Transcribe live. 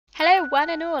Hello one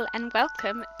and all, and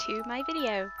welcome to my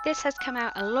video. This has come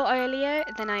out a lot earlier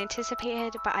than I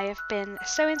anticipated, but I have been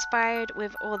so inspired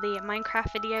with all the Minecraft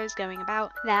videos going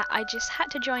about that I just had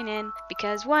to join in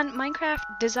because one, Minecraft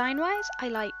design wise I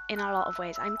like in a lot of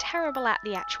ways. I'm terrible at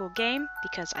the actual game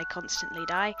because I constantly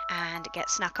die and get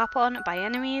snuck up on by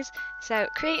enemies, so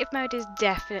creative mode is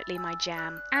definitely my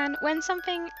jam. And when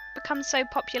something becomes so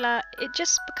popular, it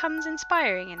just becomes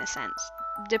inspiring in a sense.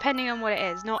 Depending on what it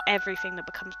is, not everything that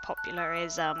becomes popular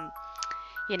is, gonna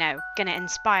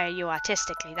inspire you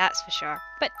artistically, that's for sure.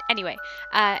 But anyway,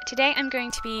 today I'm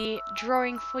going to be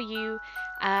drawing for you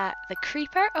the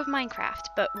creeper of Minecraft,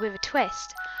 but with a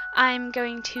twist. I'm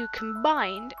going to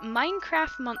combine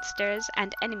Minecraft monsters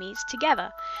and enemies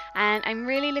together, and I'm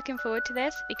really looking forward to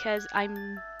this because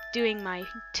I'm doing my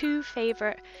two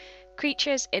favorite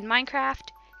creatures in Minecraft,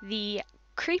 the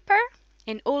creeper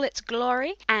in all its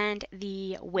glory and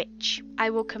the witch.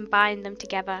 I will combine them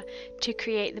together to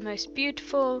create the most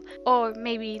beautiful, or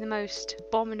maybe the most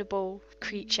abominable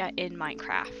creature in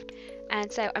Minecraft.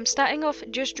 And so I'm starting off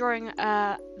just drawing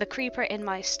the creeper in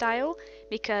my style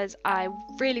because I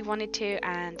really wanted to,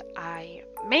 and I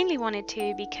mainly wanted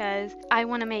to because I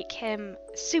want to make him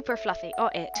super fluffy, or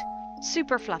it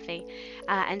super fluffy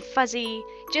and fuzzy,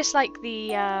 just like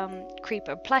the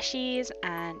creeper plushies,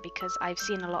 and because I've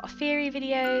seen a lot of theory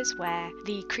videos where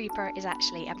the creeper is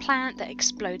actually a plant that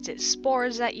explodes its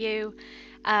spores at you,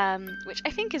 which I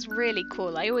think is really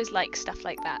cool. I always like stuff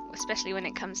like that, especially when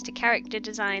it comes to character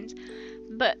designs.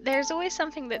 But there's always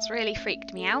something that's really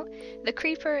freaked me out. The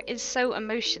creeper is so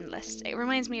emotionless. It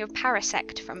reminds me of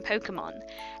Parasect from Pokemon.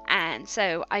 And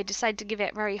so I decided to give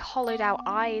it very hollowed out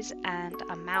eyes and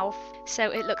a mouth.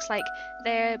 So it looks like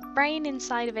the brain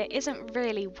inside of it isn't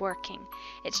really working.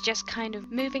 It's just kind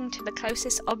of moving to the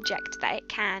closest object that it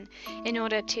can in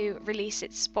order to release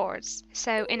its spores.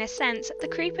 So in a sense, the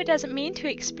creeper doesn't mean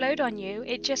to explode on you.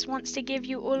 It just wants to give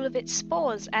you all of its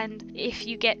spores. And if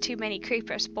you get too many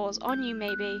creeper spores on you,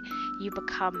 maybe you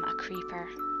become a creeper.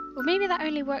 Or maybe that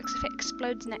only works if it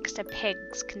explodes next to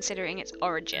pigs, considering its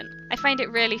origin. I find it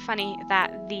really funny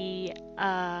that the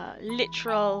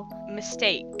literal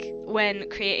mistake when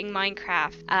creating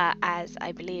Minecraft, as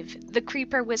I believe the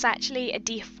creeper was actually a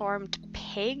deformed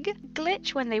pig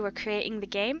glitch when they were creating the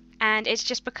game, and it's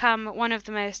just become one of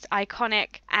the most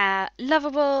iconic,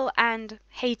 lovable and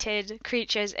hated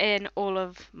creatures in all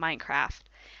of Minecraft.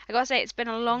 I gotta say, it's been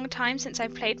a long time since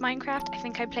I've played Minecraft. I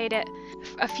think I played it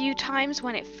a few times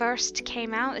when it first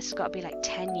came out. This has got to be like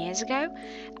 10 years ago.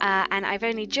 And I've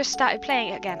only just started playing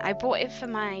it again. I bought it for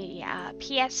my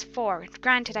PS4.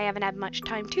 Granted, I haven't had much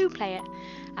time to play it.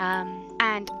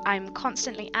 And I'm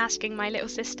constantly asking my little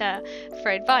sister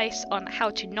for advice on how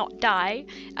to not die.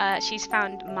 She's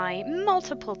found my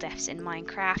multiple deaths in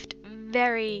Minecraft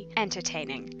very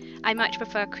entertaining. I much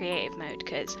prefer creative mode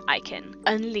because I can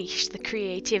unleash the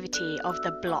creativity of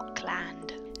the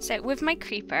Blockland. So with my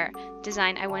creeper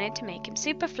design, I wanted to make him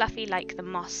super fluffy like the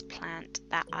moss plant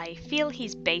that I feel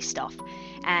he's based off,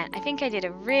 and I think I did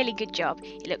a really good job.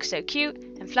 He looks so cute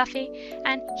and fluffy,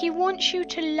 and he wants you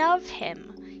to love him.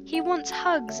 He wants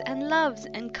hugs and loves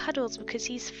and cuddles because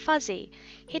he's fuzzy.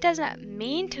 He doesn't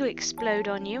mean to explode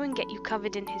on you and get you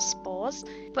covered in his spores,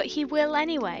 but he will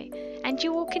anyway, and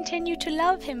you will continue to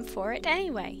love him for it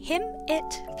anyway. Him,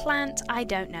 it, plant, I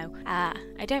don't know.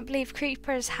 I don't believe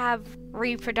creepers have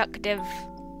reproductive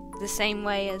the same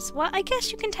way as, well, I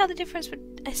guess you can tell the difference, but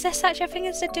is there such a thing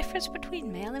as the difference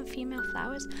between male and female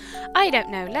flowers? I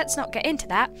don't know, let's not get into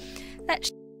that.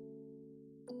 Let's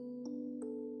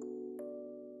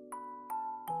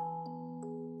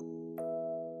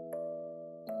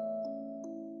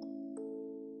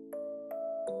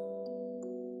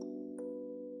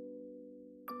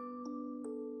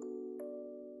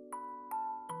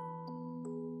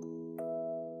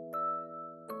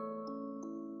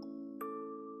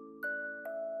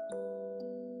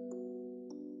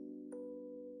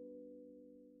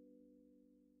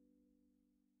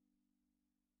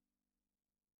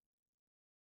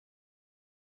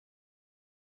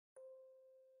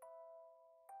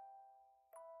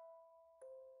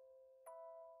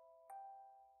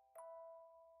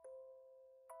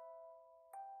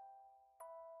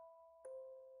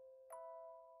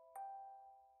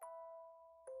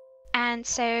And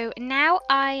so now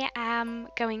I am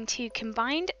going to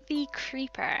combine the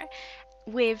creeper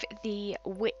with the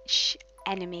witch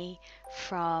enemy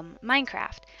from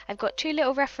Minecraft. I've got two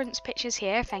little reference pictures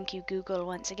here. Thank you, Google,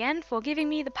 once again for giving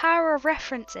me the power of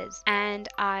references. And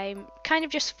I'm kind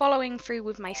of just following through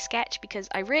with my sketch because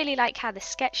I really like how the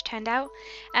sketch turned out.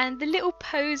 And the little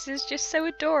pose is just so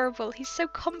adorable. He's so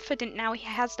confident now he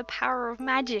has the power of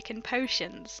magic and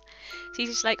potions. So he's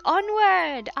just like,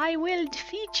 onward, I will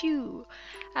defeat you.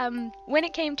 When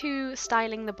it came to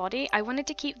styling the body, I wanted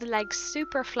to keep the legs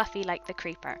super fluffy like the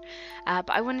creeper, but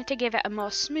I wanted to give it a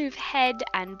more smooth head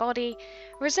and body,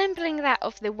 resembling that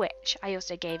of the witch. I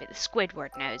also gave it the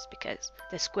Squidward nose because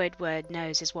the Squidward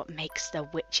nose is what makes the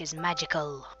witches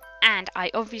magical. And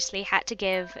I obviously had to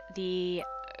give the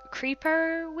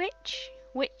creeper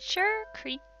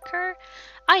creaker,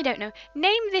 I don't know.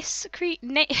 Name this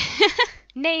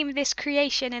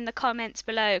creation in the comments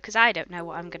below because I don't know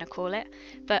what I'm gonna call it.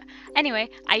 But anyway,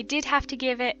 I did have to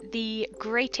give it the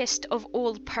greatest of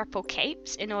all purple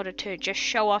capes in order to just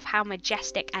show off how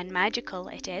majestic and magical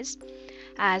it is,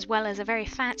 as well as a very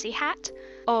fancy hat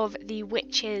of the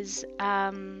witch's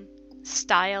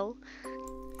style.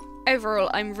 Overall,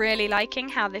 I'm really liking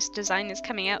how this design is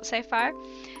coming out so far,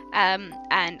 and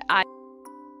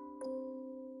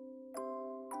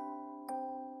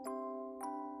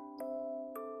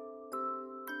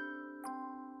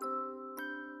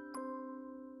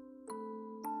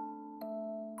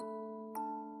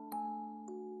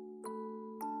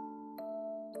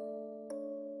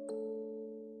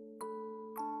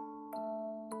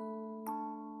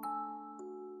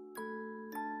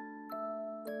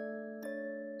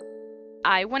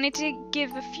I wanted to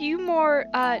give a few more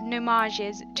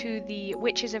homages to the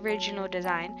witch's original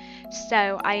design,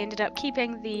 so I ended up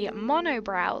keeping the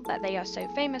monobrow that they are so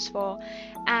famous for,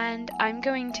 and I'm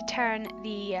going to turn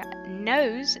the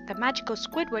nose, the magical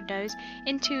Squidward nose,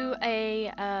 into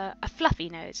a fluffy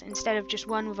nose instead of just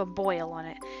one with a boil on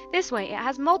it. This way it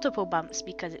has multiple bumps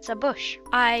because it's a bush.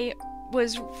 I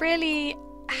was really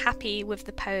happy with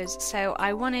the pose, so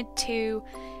I wanted to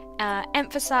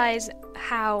emphasize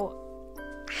how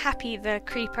happy the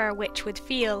creeper witch would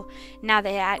feel now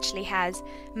that it actually has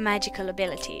magical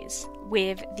abilities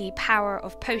with the power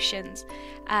of potions.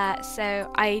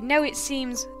 So I know it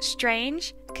seems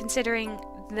strange considering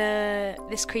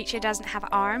this creature doesn't have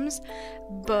arms,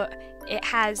 but it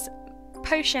has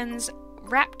potions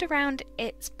wrapped around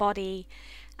its body,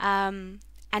 and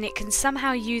it can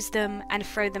somehow use them and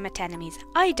throw them at enemies.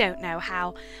 I don't know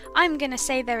how. I'm gonna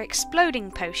say they're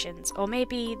exploding potions, or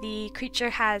maybe the creature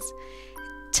has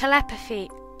telepathy.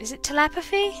 Is it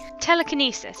telepathy?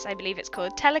 Telekinesis, I believe it's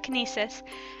called. Telekinesis.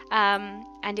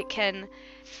 And it can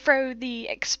throw the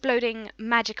exploding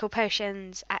magical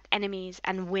potions at enemies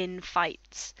and win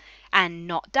fights and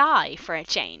not die for a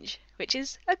change, which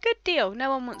is a good deal.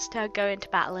 No one wants to go into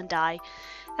battle and die.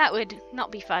 That would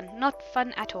not be fun. Not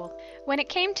fun at all. When it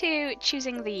came to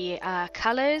choosing the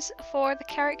colours for the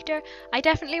character, I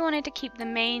definitely wanted to keep the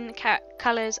main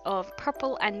colours of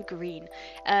purple and green.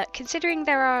 Considering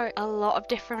there are a lot of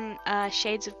different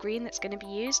shades of green that's going to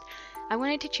be used, I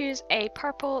wanted to choose a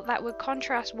purple that would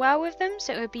contrast well with them,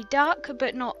 so it would be dark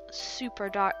but not super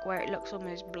dark where it looks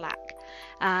almost black.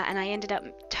 And I ended up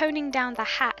toning down the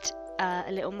hat a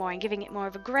little more and giving it more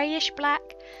of a greyish black.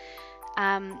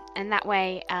 And that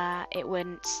way it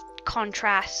wouldn't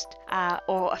contrast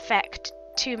or affect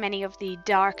too many of the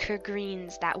darker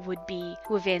greens that would be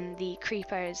within the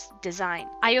creeper's design.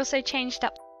 I also changed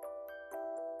up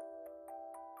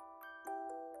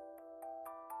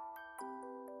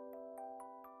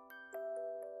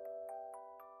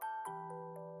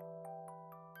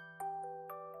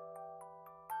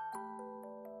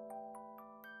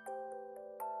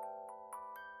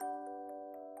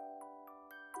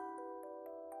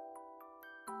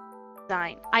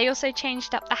design. I also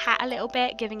changed up the hat a little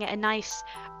bit, giving it a nice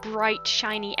bright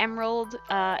shiny emerald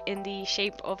in the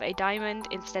shape of a diamond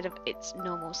instead of its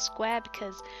normal square,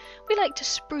 because we like to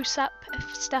spruce up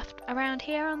stuff around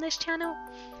here on this channel.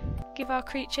 Give our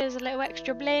creatures a little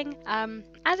extra bling.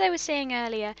 As I was saying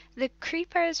earlier, the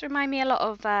creepers remind me a lot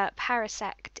of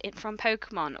Parasect from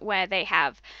Pokemon, where they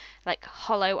have like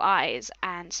hollow eyes,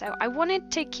 and so I wanted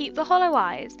to keep the hollow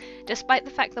eyes despite the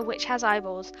fact the witch has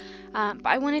eyeballs, but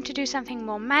I wanted to do something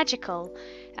more magical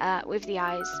with the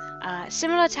eyes,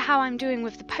 similar to how I'm doing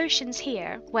with the potions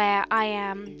here, where I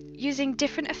am using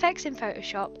different effects in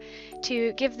Photoshop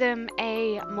to give them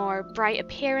a more bright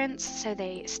appearance so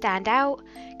they stand out,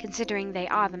 considering they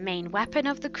are the main weapon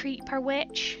of the creeper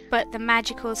witch, but the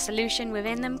magical solution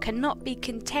within them cannot be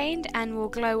contained and will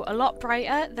glow a lot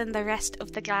brighter than the rest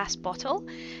of the glass bottle.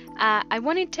 I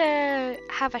wanted to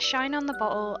have a shine on the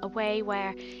bottle, a way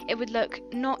where it would look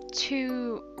not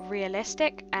too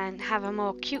realistic and have a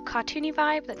more cute cartoony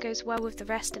vibe that goes well with the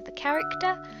rest of the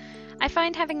character. I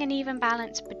find having an even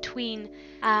balance between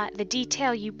the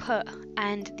detail you put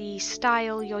and the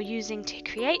style you're using to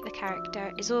create the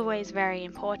character is always very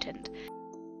important.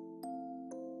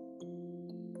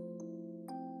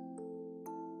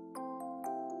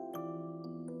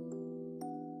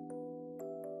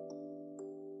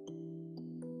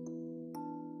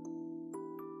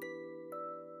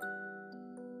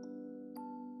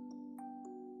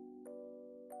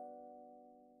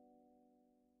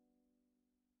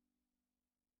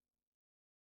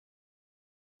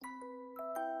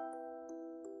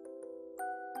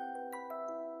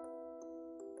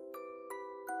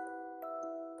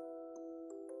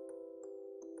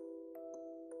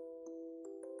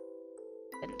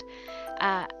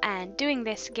 And doing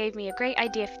this gave me a great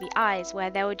idea for the eyes, where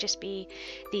there would just be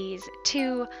these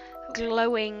two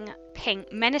glowing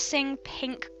pink, menacing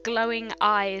pink glowing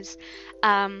eyes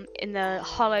in the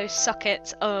hollow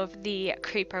sockets of the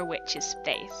creeper witch's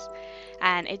face.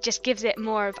 And it just gives it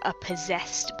more of a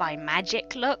possessed by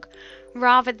magic look,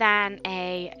 rather than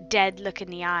a dead look in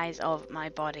the eyes of my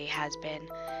body has been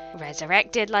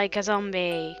resurrected like a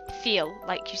zombie feel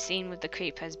like you've seen with the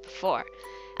creepers before.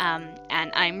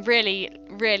 And I'm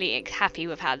really happy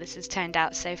with how this has turned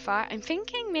out so far. I'm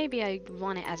thinking maybe I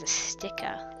want it as a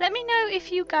sticker. Let me know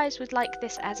if you guys would like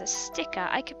this as a sticker.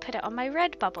 I could put it on my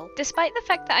Redbubble. Despite the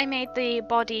fact that I made the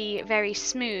body very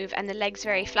smooth and the legs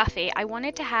very fluffy, I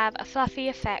wanted to have a fluffy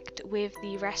effect with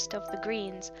the rest of the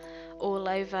greens all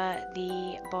over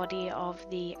the body of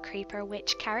the creeper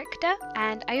witch character.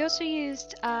 And I also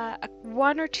used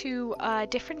one or two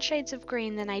different shades of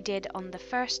green than I did on the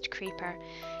first creeper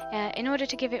in order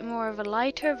to give it more of a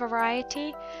lighter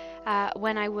variety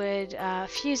when I would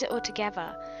fuse it all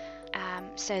together,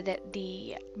 so that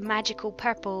the magical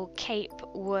purple cape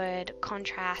would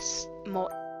contrast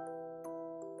more.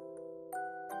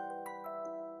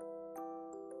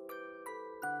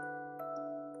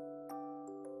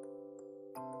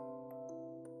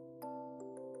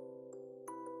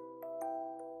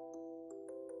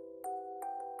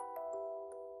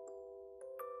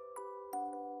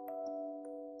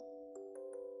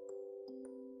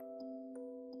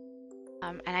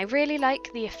 And I really like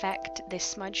the effect this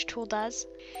smudge tool does.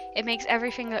 It makes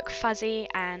everything look fuzzy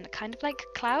and kind of like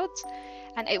clouds,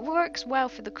 and it works well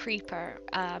for the creeper,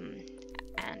 and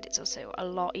it's also a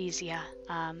lot easier.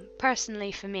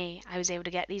 Personally for me, I was able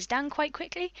to get these done quite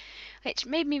quickly, which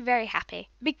made me very happy.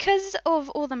 Because of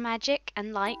all the magic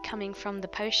and light coming from the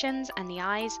potions and the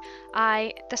eyes,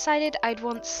 I decided I'd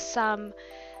want some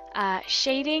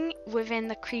shading within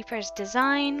the creeper's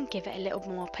design, give it a little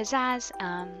more pizzazz,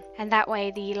 and that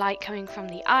way the light coming from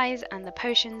the eyes and the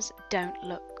potions don't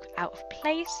look out of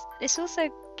place. This also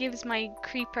gives my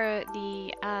creeper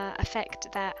the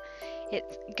effect that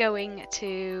it's going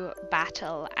to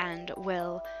battle and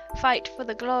will fight for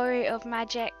the glory of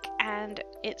magic, and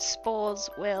its spores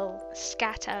will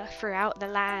scatter throughout the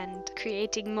land,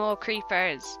 creating more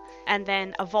creepers and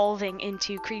then evolving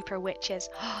into creeper witches.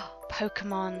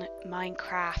 Pokemon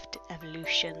Minecraft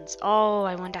evolutions. Oh,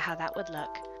 I wonder how that would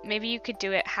look. Maybe you could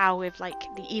do it how with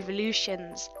like the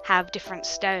evolutions have different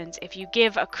stones. If you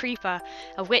give a creeper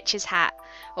a witch's hat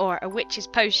or a witch's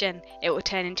potion, it will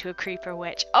turn into a creeper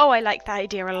witch. Oh, I like that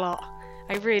idea a lot.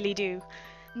 I really do.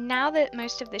 Now that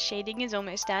most of the shading is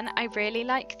almost done, I really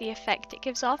like the effect it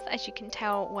gives off, as you can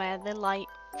tell where the light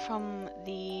from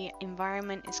the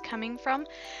environment is coming from.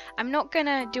 I'm not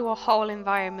gonna do a whole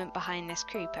environment behind this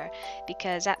creeper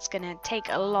because that's gonna take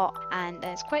a lot, and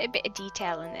there's quite a bit of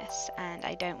detail in this, and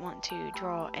I don't want to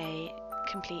draw a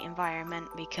complete environment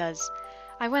because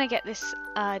I want to get this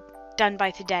done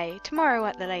by today, tomorrow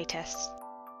at the latest.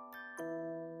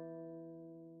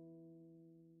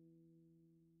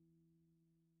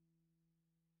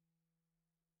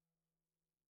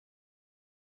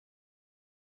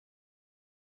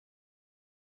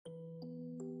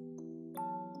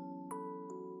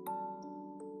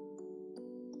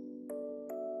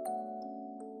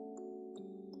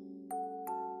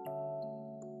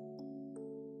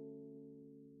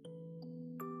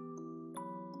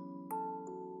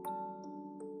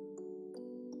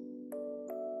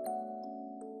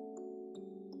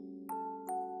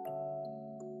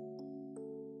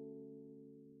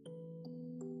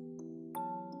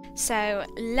 So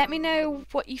let me know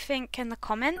what you think in the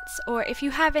comments, or if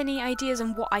you have any ideas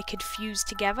on what I could fuse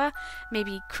together,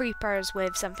 maybe creepers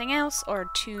with something else or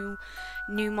two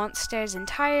new monsters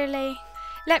entirely.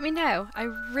 Let me know. I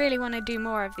really want to do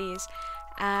more of these,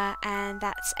 and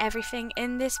that's everything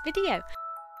in this video.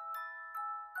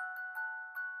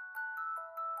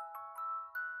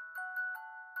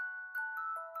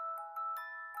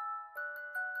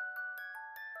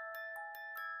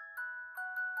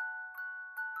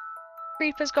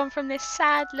 Creeper's gone from this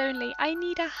sad, lonely, I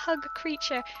need a hug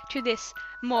creature to this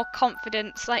more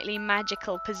confident, slightly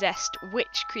magical, possessed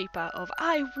witch creeper of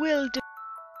I will do.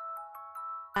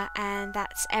 And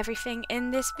that's everything in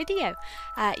this video.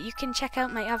 You can check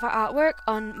out my other artwork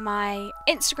on my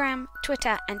Instagram,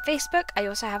 Twitter and Facebook. I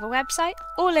also have a website.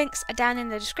 All links are down in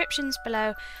the descriptions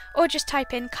below, or just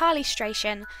type in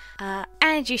Carlystration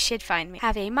and you should find me.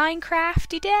 Have a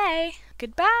Minecrafty day.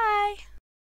 Goodbye.